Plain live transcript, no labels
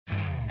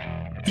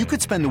You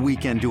could spend the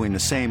weekend doing the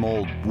same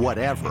old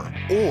whatever,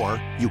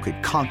 or you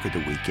could conquer the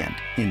weekend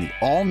in the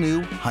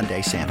all-new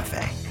Hyundai Santa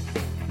Fe.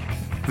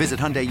 Visit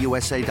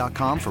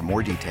HyundaiUSA.com for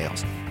more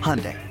details.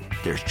 Hyundai,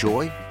 there's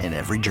joy in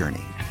every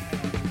journey.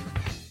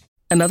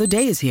 Another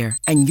day is here,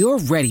 and you're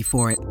ready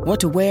for it. What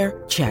to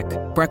wear? Check.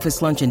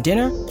 Breakfast, lunch, and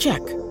dinner? Check.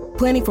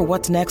 Planning for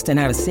what's next and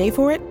how to save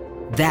for it?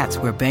 That's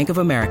where Bank of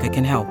America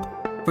can help.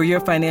 For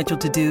your financial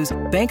to-dos,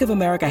 Bank of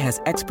America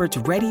has experts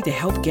ready to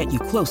help get you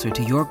closer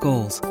to your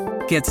goals.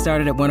 Get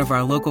started at one of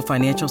our local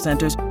financial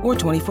centers or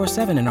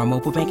 24/7 in our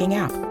mobile banking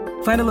app.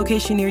 Find a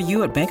location near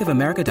you at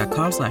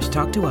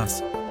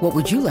bankofamerica.com/talktous. What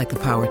would you like the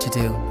power to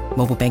do?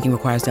 Mobile banking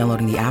requires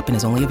downloading the app and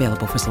is only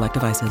available for select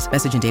devices.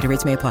 Message and data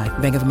rates may apply.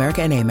 Bank of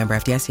America N.A., member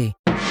FDIC.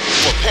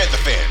 For Panther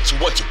fans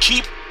who want to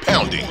keep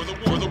pounding. For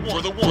the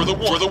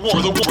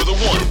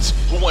ones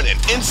who want an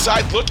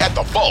inside look at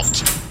the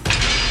vault.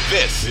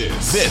 This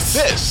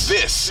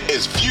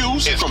is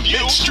Views from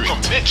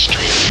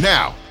Midstream.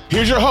 Now,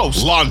 here's your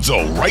hosts,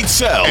 Lonzo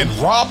Wrightsell and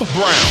Rob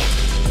Brown.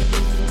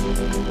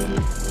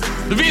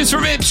 The Views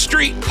from Mid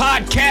Street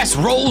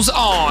podcast rolls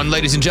on.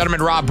 Ladies and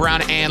gentlemen, Rob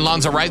Brown and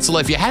Lonzo Wrightsell.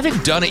 If you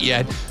haven't done it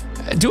yet,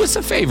 do us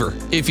a favor,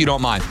 if you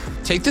don't mind.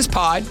 Take this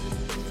pod,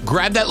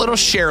 grab that little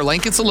share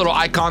link. It's a little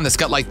icon that's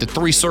got like the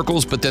 3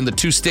 circles, but then the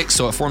 2 sticks,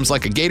 so it forms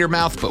like a gator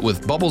mouth, but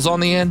with bubbles on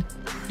the end.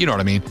 You know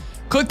what I mean.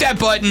 Click that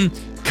button,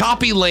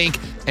 copy link,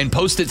 and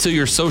post it to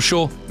your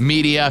social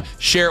media.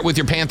 Share it with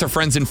your Panther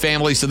friends and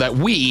family so that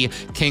we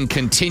can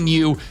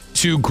continue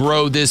to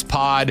grow this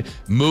pod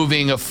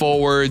moving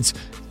forwards.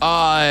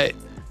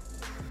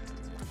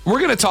 We're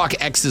going to talk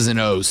X's and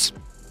O's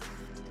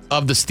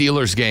of the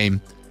Steelers game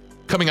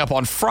coming up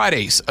on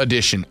Friday's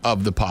edition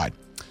of the pod.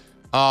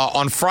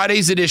 On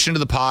Friday's edition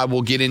of the pod,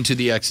 we'll get into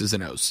the X's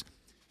and O's.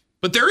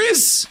 But there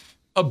is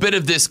a bit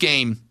of this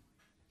game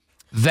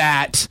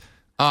that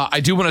I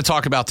do want to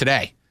talk about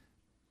today.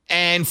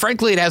 And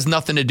frankly, it has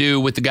nothing to do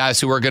with the guys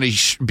who are going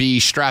to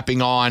be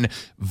strapping on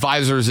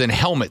visors and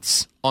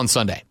helmets on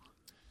Sunday.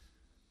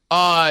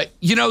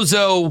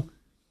 Zoe,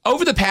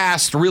 over the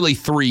past really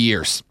 3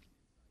 years,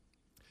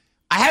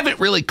 I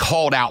haven't really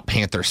called out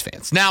Panthers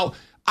fans. Now,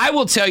 I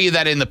will tell you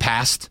that in the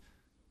past,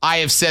 I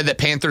have said that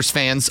Panthers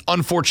fans,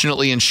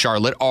 unfortunately in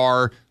Charlotte,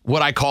 are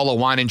what I call a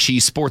wine and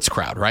cheese sports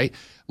crowd, right?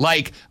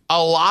 Like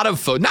a lot of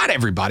folks, not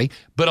everybody,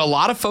 but a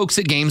lot of folks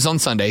at games on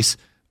Sundays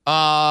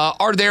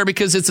are there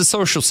because it's a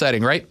social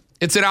setting, right?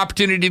 It's an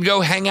opportunity to go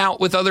hang out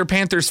with other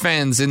Panthers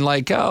fans and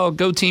like, oh,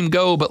 go team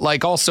go. But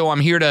like also I'm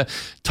here to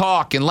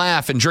talk and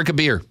laugh and drink a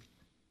beer.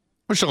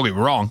 Which don't get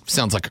me wrong,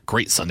 sounds like a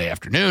great Sunday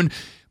afternoon.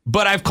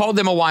 But I've called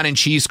them a wine and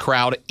cheese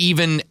crowd,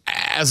 even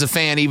as a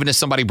fan, even as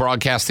somebody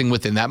broadcasting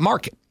within that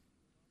market.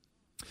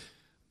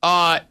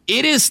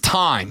 It is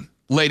time,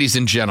 ladies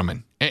and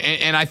gentlemen,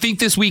 and I think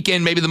this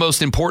weekend may be the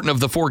most important of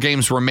the 4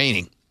 games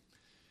remaining.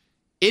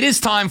 It is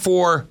time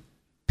for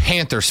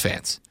Panthers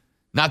fans,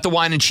 not the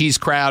wine and cheese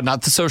crowd,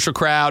 not the social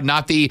crowd,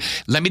 not the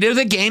let me do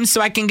the game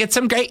so I can get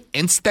some great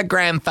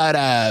Instagram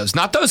photos,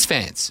 not those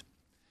fans.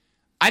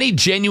 I need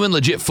genuine,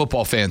 legit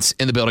football fans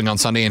in the building on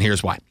Sunday, and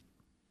here's why.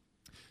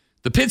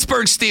 The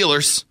Pittsburgh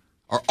Steelers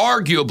are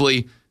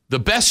arguably the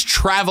best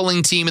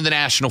traveling team in the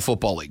National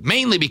Football League,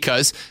 mainly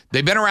because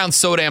they've been around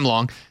so damn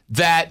long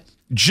that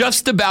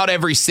just about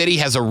every city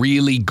has a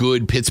really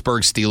good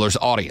Pittsburgh Steelers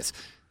audience.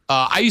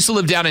 I used to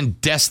live down in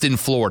Destin,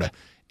 Florida.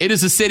 It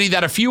is a city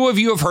that a few of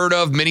you have heard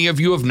of, many of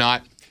you have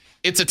not.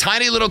 It's a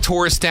tiny little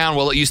tourist town.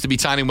 Well, it used to be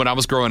tiny when I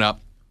was growing up.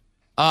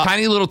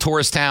 Tiny little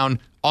tourist town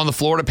on the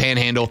Florida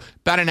Panhandle,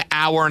 about an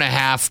hour and a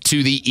half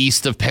to the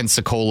east of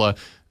Pensacola.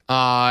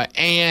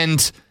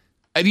 And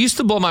it used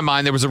to blow my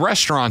mind. There was a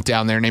restaurant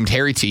down there named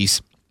Harry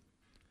T's.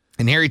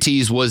 And Harry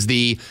T's was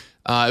it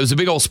was a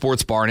big old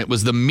sports bar, and it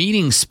was the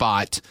meeting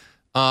spot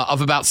of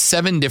about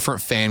 7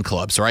 different fan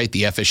clubs, right?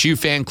 The FSU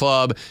fan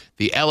club,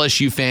 the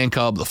LSU fan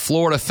club, the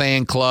Florida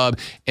fan club,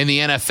 and the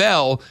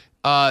NFL.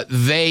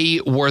 They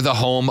were the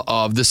home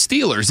of the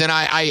Steelers. And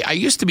I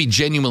used to be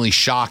genuinely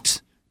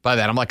shocked by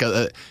that. I'm like,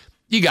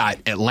 you got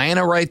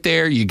Atlanta right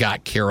there. You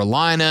got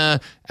Carolina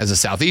as a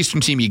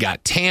Southeastern team. You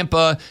got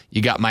Tampa.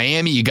 You got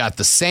Miami. You got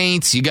the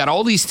Saints. You got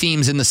all these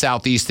teams in the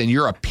Southeast, and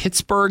you're a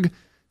Pittsburgh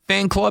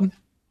fan club.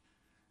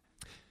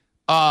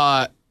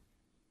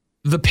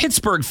 The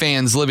Pittsburgh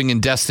fans living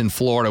in Destin,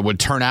 Florida would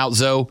turn out,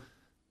 Zoe,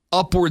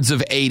 upwards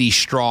of 80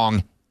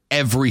 strong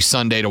every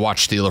Sunday to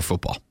watch Steeler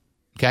football.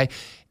 Okay?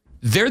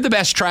 They're the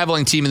best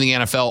traveling team in the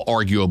NFL,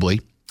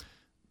 arguably,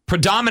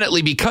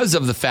 predominantly because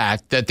of the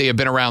fact that they have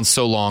been around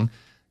so long.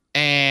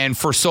 And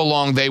for so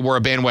long, they were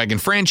a bandwagon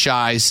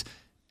franchise.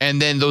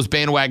 And then those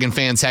bandwagon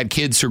fans had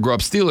kids who grew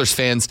up Steelers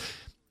fans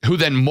who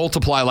then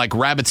multiply like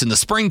rabbits in the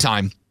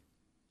springtime.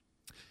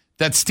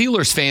 That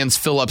Steelers fans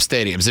fill up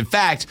stadiums. In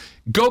fact,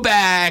 go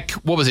back,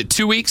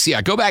 2 weeks?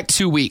 Yeah, go back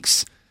 2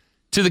 weeks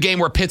to the game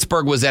where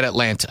Pittsburgh was at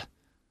Atlanta.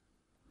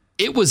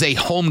 It was a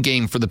home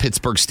game for the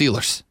Pittsburgh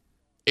Steelers.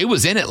 It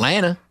was in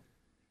Atlanta.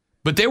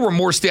 But there were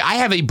more. I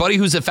have a buddy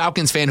who's a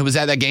Falcons fan who was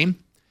at that game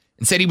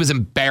and said he was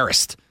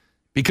embarrassed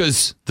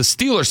because the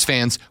Steelers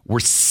fans were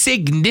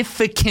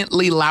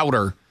significantly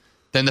louder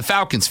than the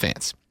Falcons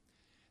fans.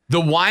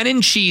 The wine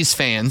and cheese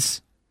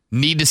fans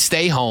need to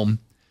stay home.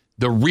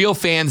 The real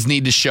fans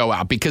need to show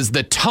out because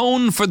the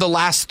tone for the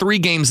last 3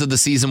 games of the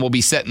season will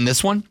be set in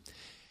this one.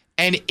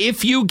 And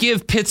if you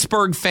give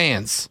Pittsburgh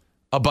fans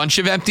a bunch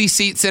of empty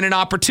seats and an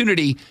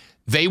opportunity,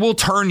 they will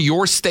turn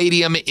your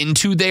stadium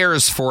into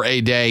theirs for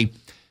a day.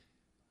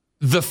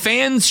 The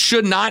fans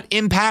should not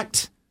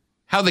impact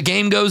how the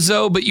game goes,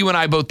 though, but you and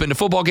I both been to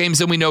football games,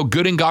 and we know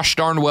good and gosh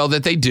darn well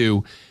that they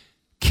do.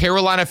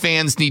 Carolina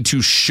fans need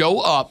to show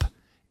up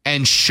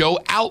and show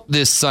out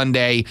this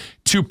Sunday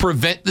to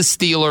prevent the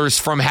Steelers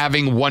from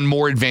having one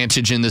more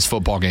advantage in this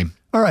football game.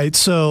 All right,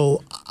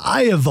 so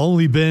I have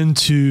only been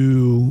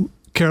to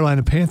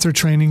Carolina Panther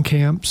training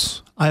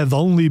camps. I have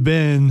only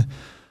been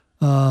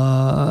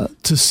to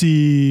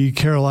see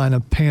Carolina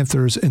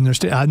Panthers in their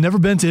stadium. I've never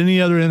been to any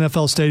other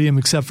NFL stadium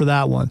except for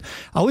that one.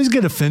 I always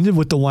get offended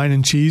with the wine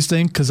and cheese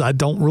thing because I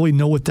don't really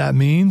know what that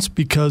means,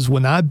 because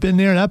when I've been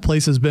there, that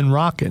place has been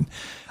rocking.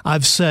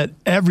 I've sat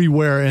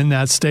everywhere in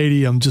that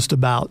stadium just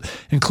about,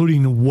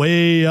 including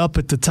way up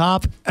at the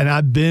top, and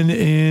I've been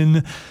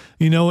in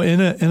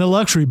a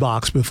luxury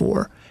box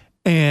before.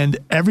 And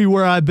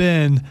everywhere I've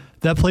been,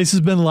 that place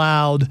has been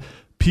loud.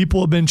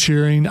 People have been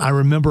cheering. I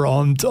remember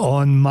on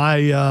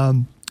my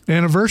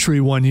anniversary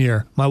one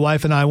year, my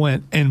wife and I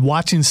went, and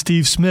watching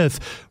Steve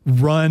Smith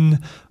run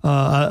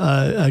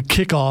a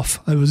kickoff.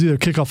 It was either a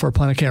kickoff or a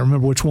punt, I can't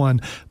remember which one,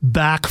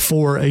 back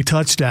for a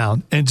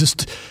touchdown, and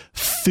just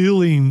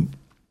feeling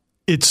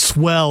it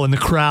swell in the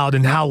crowd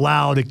and how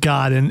loud it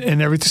got and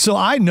everything. So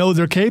I know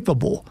they're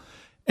capable.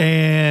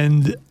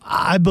 And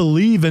I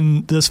believe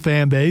in this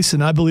fan base,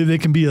 and I believe they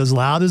can be as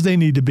loud as they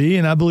need to be,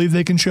 and I believe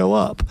they can show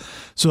up.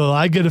 So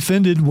I get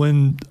offended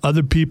when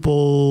other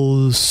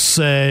people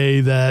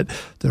say that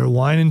they're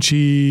wine and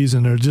cheese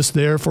and they're just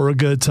there for a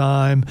good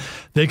time.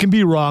 They can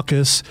be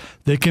raucous.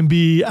 They can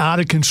be out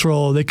of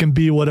control. They can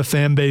be what a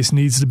fan base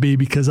needs to be,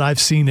 because I've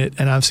seen it,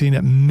 and I've seen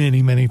it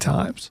many, many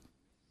times.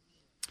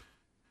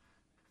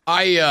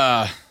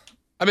 I've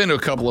been to a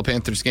couple of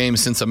Panthers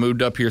games since I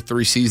moved up here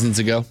 3 seasons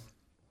ago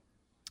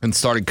and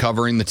started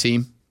covering the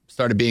team,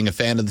 started being a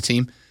fan of the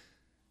team.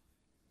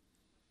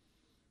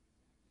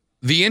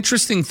 The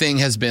interesting thing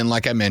has been,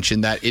 like I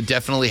mentioned, that it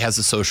definitely has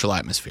a social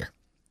atmosphere.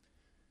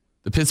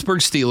 The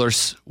Pittsburgh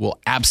Steelers will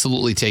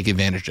absolutely take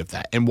advantage of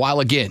that. And while,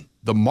 again,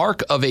 the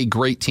mark of a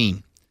great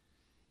team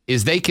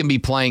is they can be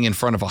playing in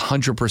front of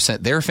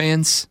 100% their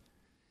fans,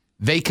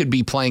 they could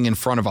be playing in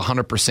front of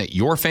 100%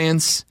 your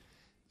fans,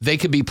 they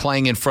could be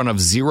playing in front of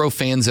 0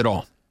 fans at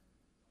all.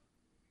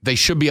 They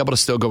should be able to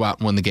still go out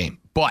and win the game.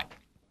 But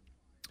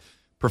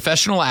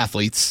professional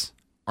athletes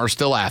are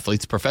still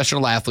athletes.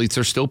 Professional athletes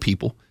are still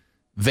people.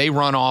 They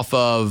run off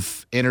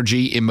of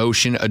energy,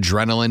 emotion,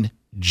 adrenaline,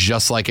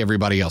 just like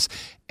everybody else.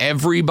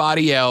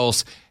 Everybody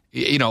else,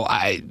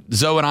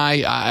 Zoe and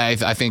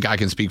I think I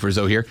can speak for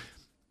Zoe here.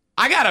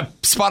 I got a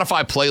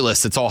Spotify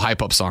playlist that's all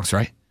hype up songs,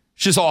 right?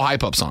 It's just all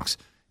hype up songs.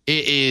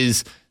 It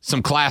is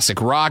some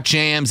classic rock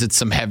jams. It's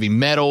some heavy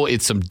metal.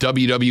 It's some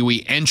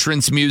WWE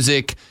entrance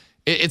music.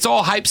 It's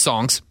all hype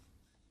songs.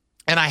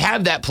 And I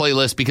have that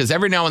playlist because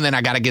every now and then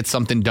I got to get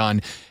something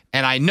done.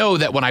 And I know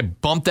that when I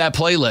bump that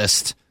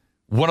playlist,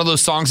 one of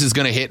those songs is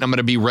going to hit and I'm going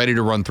to be ready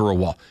to run through a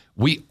wall.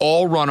 We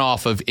all run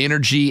off of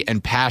energy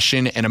and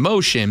passion and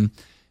emotion.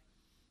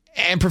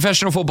 And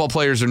professional football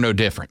players are no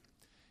different.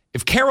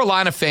 If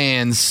Carolina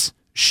fans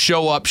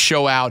show up,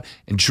 show out,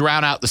 and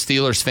drown out the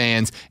Steelers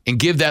fans and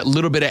give that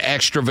little bit of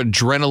extra of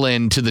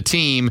adrenaline to the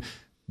team,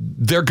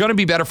 they're going to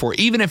be better for it.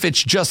 Even if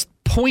it's just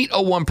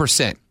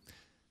 0.01%.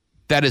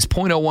 That is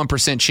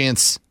 0.01%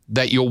 chance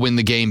that you'll win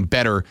the game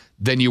better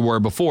than you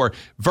were before,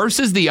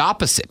 versus the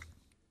opposite.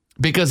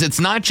 Because it's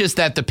not just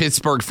that the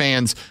Pittsburgh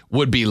fans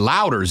would be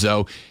louder,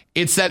 Zoe.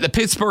 It's that the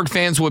Pittsburgh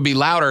fans would be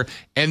louder,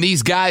 and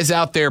these guys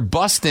out there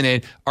busting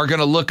it are going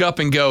to look up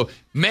and go,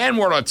 man,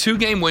 we're on a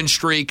 2-game win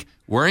streak.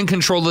 We're in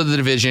control of the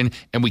division,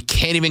 and we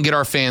can't even get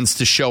our fans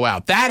to show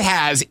out. That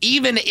has,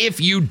 even if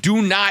you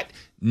do not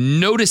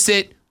notice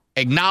it,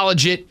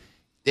 acknowledge it,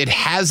 it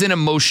has an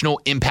emotional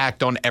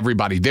impact on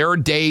everybody. There are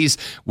days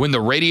when the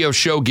radio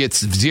show gets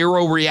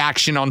 0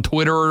 reaction on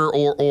Twitter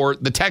or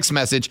the text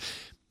message,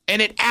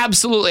 and it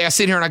absolutely, I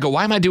sit here and I go,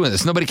 why am I doing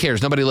this? Nobody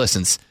cares. Nobody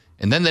listens.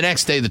 And then the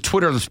next day, the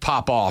Twitters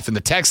pop off and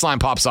the text line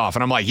pops off,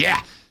 and I'm like,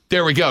 yeah,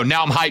 there we go.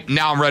 Now I'm hyped.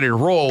 Now I'm ready to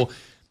roll.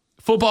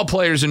 Football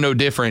players are no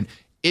different.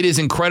 It is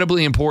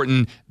incredibly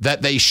important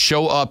that they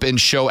show up and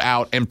show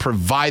out and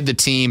provide the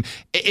team,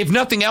 if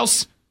nothing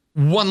else,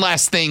 one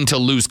last thing to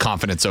lose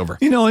confidence over.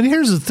 And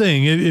here's the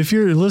thing. If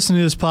you're listening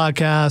to this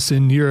podcast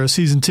and you're a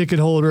season ticket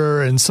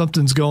holder and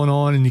something's going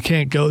on and you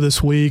can't go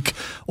this week,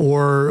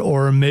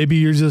 or maybe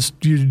you're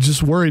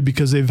just worried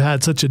because they've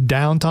had such a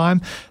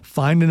downtime,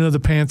 find another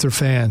Panther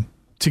fan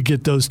to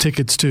get those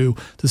tickets to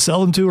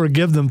sell them to or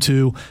give them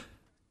to.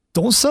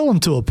 Don't sell them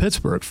to a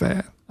Pittsburgh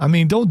fan. I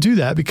mean, don't do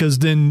that, because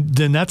then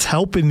that's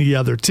helping the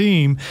other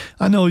team.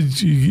 I know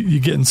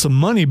you're getting some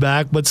money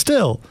back, but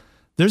still,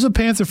 there's a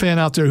Panther fan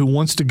out there who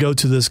wants to go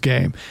to this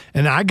game.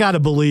 And I got to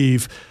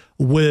believe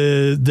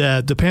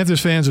that the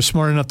Panthers fans are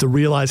smart enough to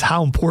realize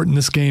how important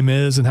this game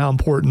is and how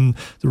important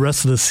the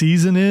rest of the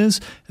season is,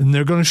 and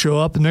they're going to show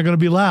up and they're going to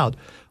be loud.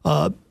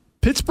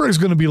 Pittsburgh's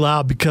going to be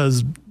loud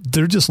because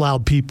they're just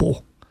loud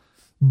people,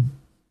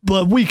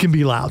 but we can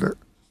be louder.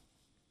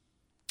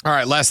 All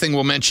right, last thing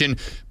we'll mention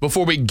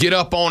before we get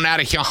up on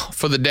out of here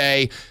for the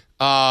day,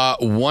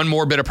 one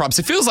more bit of props.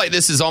 It feels like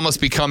this is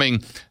almost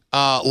becoming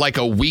like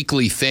a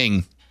weekly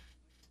thing.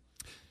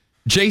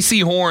 J.C.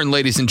 Horn,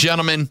 ladies and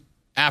gentlemen,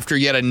 after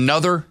yet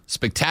another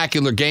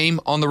spectacular game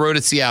on the road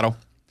at Seattle,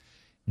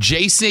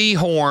 J.C.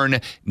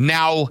 Horn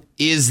now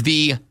is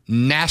the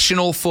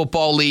National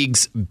Football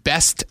League's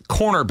best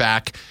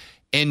cornerback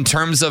in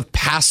terms of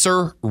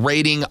passer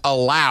rating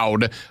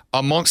allowed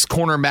amongst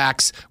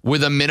cornerbacks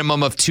with a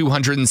minimum of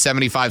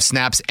 275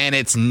 snaps, and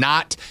it's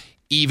not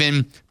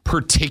even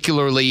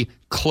particularly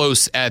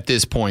close at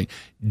this point.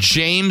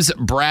 James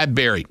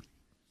Bradbury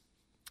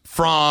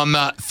from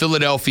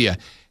Philadelphia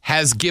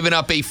has given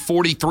up a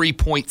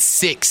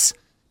 43.6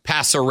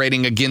 passer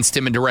rating against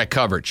him in direct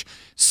coverage.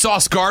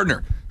 Sauce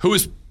Gardner, who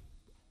is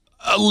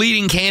a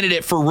leading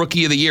candidate for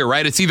Rookie of the Year,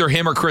 right? It's either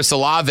him or Chris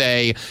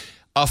Olave,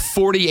 a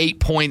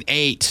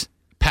 48.8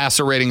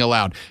 passer rating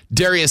allowed.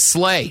 Darius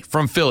Slay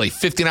from Philly,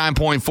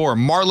 59.4.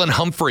 Marlon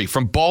Humphrey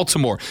from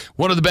Baltimore,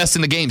 one of the best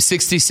in the game,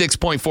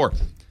 66.4.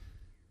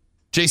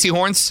 J.C.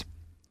 Horns,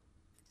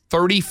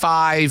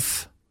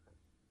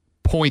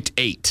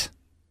 35.8.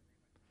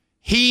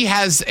 He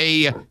has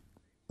a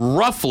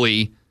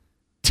roughly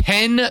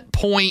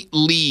 10-point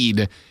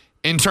lead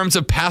in terms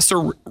of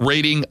passer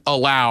rating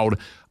allowed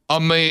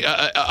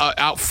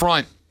out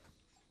front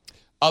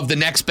of the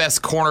next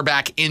best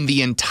cornerback in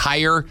the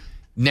entire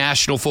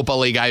National Football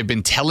League. I've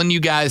been telling you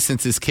guys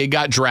since this kid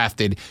got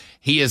drafted,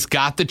 he has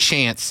got the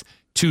chance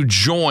to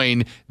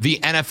join the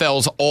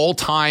NFL's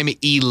all-time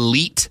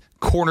elite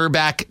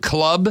cornerback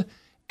club,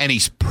 and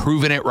he's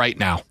proven it right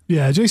now.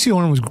 Yeah, J.C.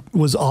 Horn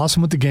was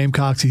awesome with the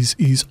Gamecocks.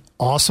 He's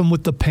awesome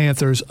with the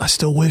Panthers. I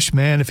still wish,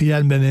 man, if he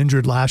hadn't been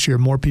injured last year,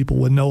 more people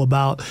would know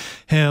about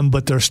him,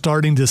 but they're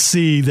starting to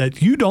see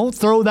that you don't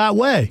throw that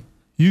way.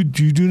 You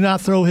do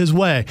not throw his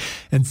way.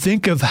 And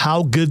think of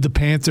how good the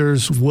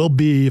Panthers will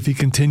be if he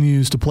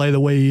continues to play the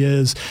way he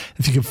is,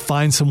 if you can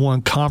find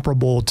someone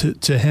comparable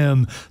to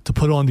him to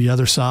put on the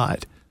other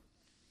side.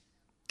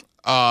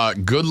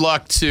 Good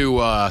luck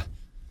to,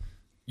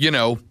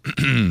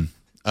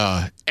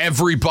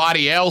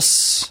 everybody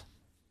else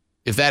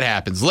if that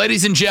happens.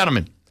 Ladies and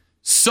gentlemen,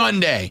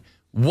 Sunday,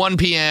 1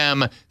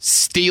 p.m.,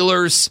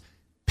 Steelers,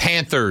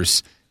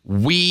 Panthers.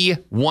 We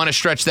want to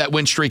stretch that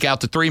win streak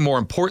out to 3. More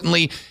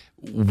importantly,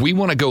 we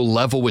want to go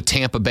level with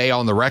Tampa Bay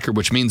on the record,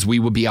 which means we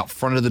will be out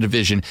front of the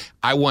division.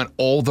 I want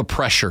all the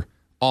pressure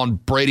on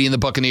Brady and the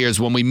Buccaneers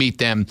when we meet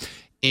them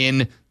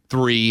in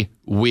 3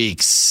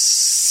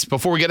 weeks.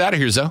 Before we get out of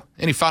here, Zoe,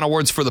 any final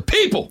words for the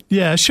people?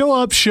 Yeah, show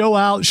up, show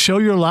out, show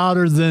you're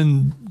louder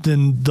than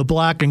the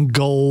black and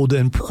gold,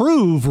 and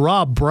prove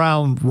Rob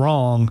Brown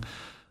wrong.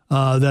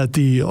 That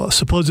the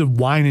supposed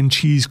wine and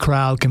cheese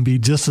crowd can be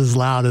just as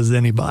loud as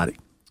anybody.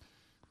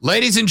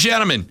 Ladies and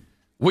gentlemen,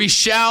 we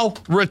shall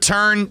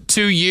return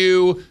to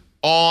you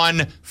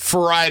on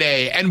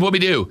Friday. And what we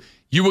do,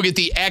 you will get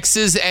the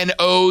X's and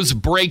O's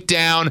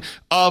breakdown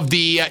of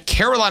the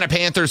Carolina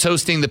Panthers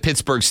hosting the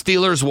Pittsburgh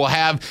Steelers. We'll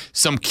have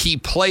some key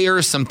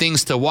players, some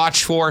things to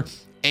watch for,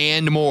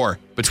 and more.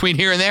 Between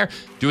here and there,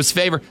 do us a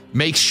favor.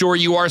 Make sure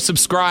you are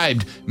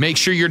subscribed. Make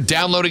sure you're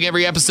downloading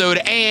every episode,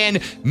 and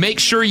make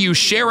sure you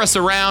share us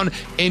around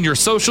in your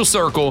social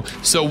circle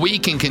so we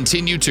can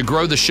continue to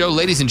grow the show.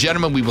 Ladies and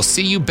gentlemen, we will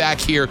see you back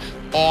here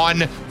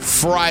on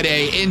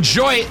Friday.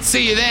 Enjoy it.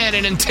 See you then.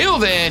 And until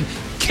then,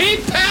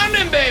 keep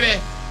pounding, baby.